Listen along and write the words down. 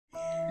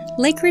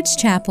Lake Ridge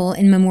Chapel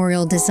and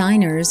Memorial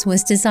Designers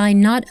was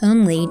designed not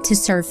only to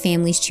serve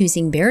families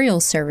choosing burial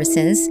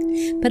services,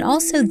 but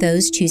also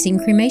those choosing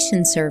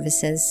cremation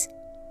services.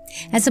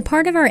 As a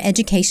part of our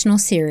educational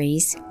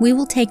series, we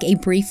will take a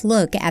brief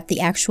look at the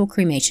actual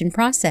cremation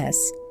process.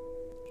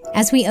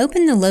 As we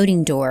open the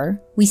loading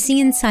door, we see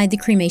inside the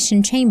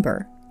cremation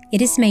chamber.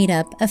 It is made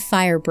up of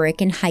fire brick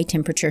and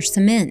high-temperature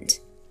cement.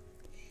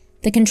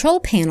 The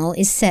control panel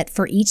is set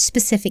for each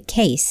specific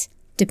case,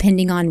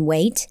 depending on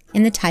weight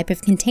and the type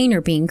of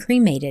container being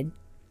cremated.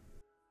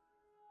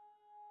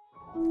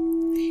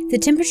 The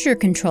temperature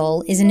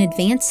control is an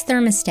advanced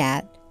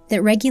thermostat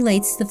that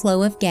regulates the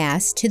flow of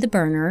gas to the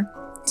burner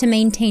to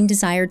maintain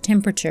desired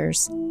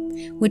temperatures,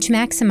 which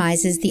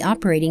maximizes the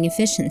operating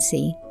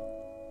efficiency.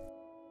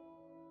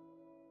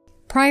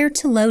 Prior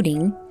to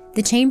loading,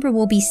 the chamber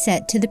will be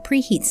set to the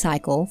preheat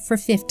cycle for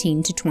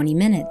 15 to 20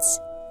 minutes.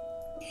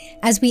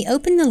 As we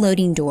open the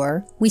loading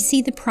door, we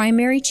see the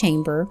primary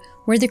chamber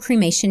where the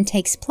cremation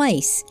takes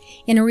place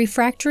in a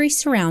refractory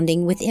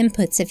surrounding with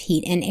inputs of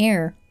heat and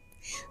air.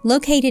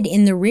 Located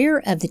in the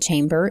rear of the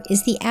chamber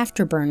is the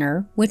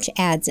afterburner, which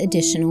adds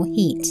additional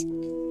heat.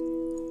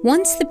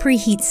 Once the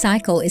preheat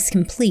cycle is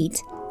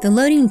complete, the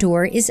loading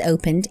door is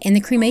opened and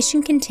the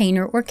cremation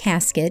container or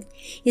casket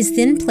is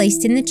then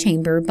placed in the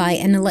chamber by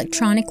an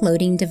electronic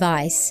loading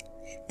device.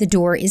 The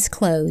door is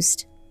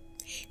closed.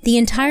 The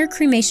entire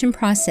cremation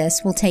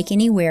process will take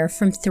anywhere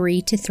from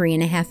 3 to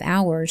 3.5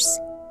 hours.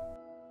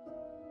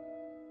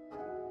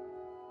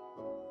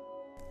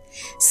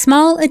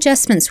 Small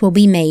adjustments will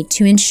be made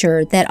to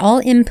ensure that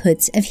all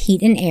inputs of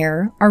heat and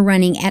air are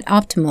running at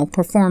optimal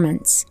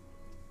performance.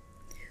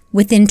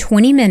 Within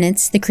 20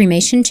 minutes, the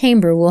cremation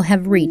chamber will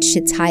have reached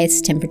its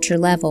highest temperature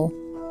level.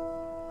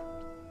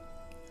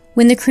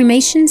 When the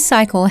cremation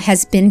cycle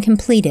has been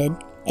completed,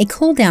 a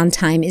cool-down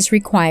time is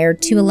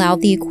required to allow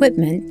the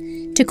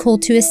equipment to cool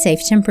to a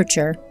safe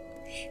temperature.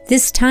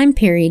 This time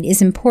period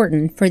is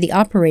important for the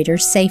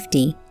operator's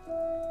safety.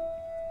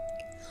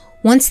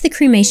 Once the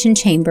cremation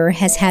chamber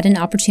has had an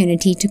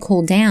opportunity to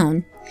cool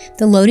down,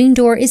 the loading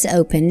door is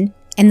opened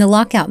and the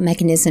lockout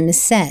mechanism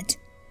is set.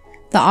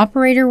 The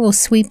operator will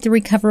sweep the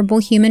recoverable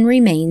human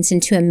remains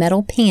into a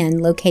metal pan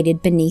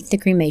located beneath the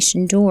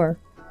cremation door.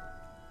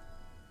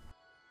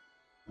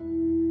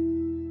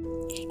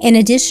 An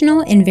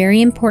additional and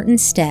very important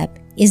step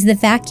is the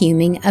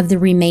vacuuming of the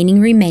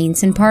remaining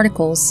remains and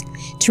particles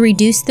to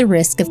reduce the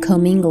risk of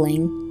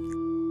commingling.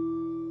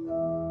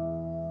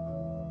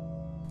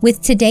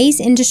 With today's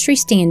industry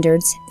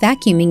standards,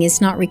 vacuuming is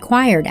not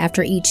required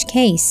after each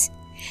case.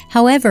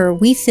 However,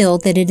 we feel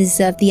that it is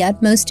of the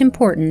utmost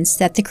importance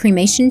that the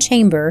cremation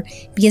chamber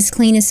be as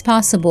clean as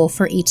possible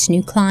for each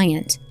new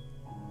client.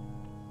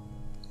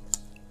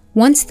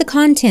 Once the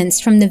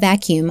contents from the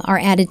vacuum are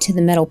added to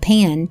the metal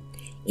pan,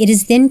 it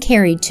is then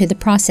carried to the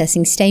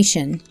processing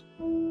station.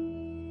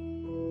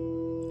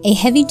 A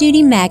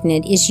heavy-duty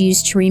magnet is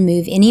used to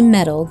remove any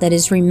metal that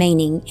is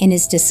remaining and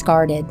is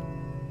discarded.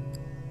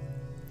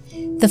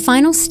 The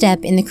final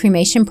step in the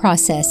cremation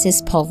process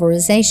is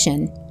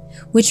pulverization,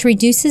 which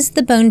reduces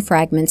the bone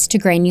fragments to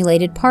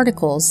granulated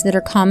particles that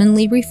are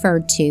commonly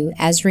referred to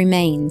as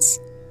remains.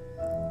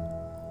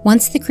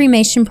 Once the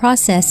cremation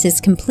process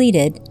is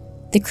completed,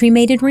 the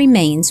cremated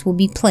remains will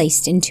be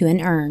placed into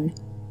an urn.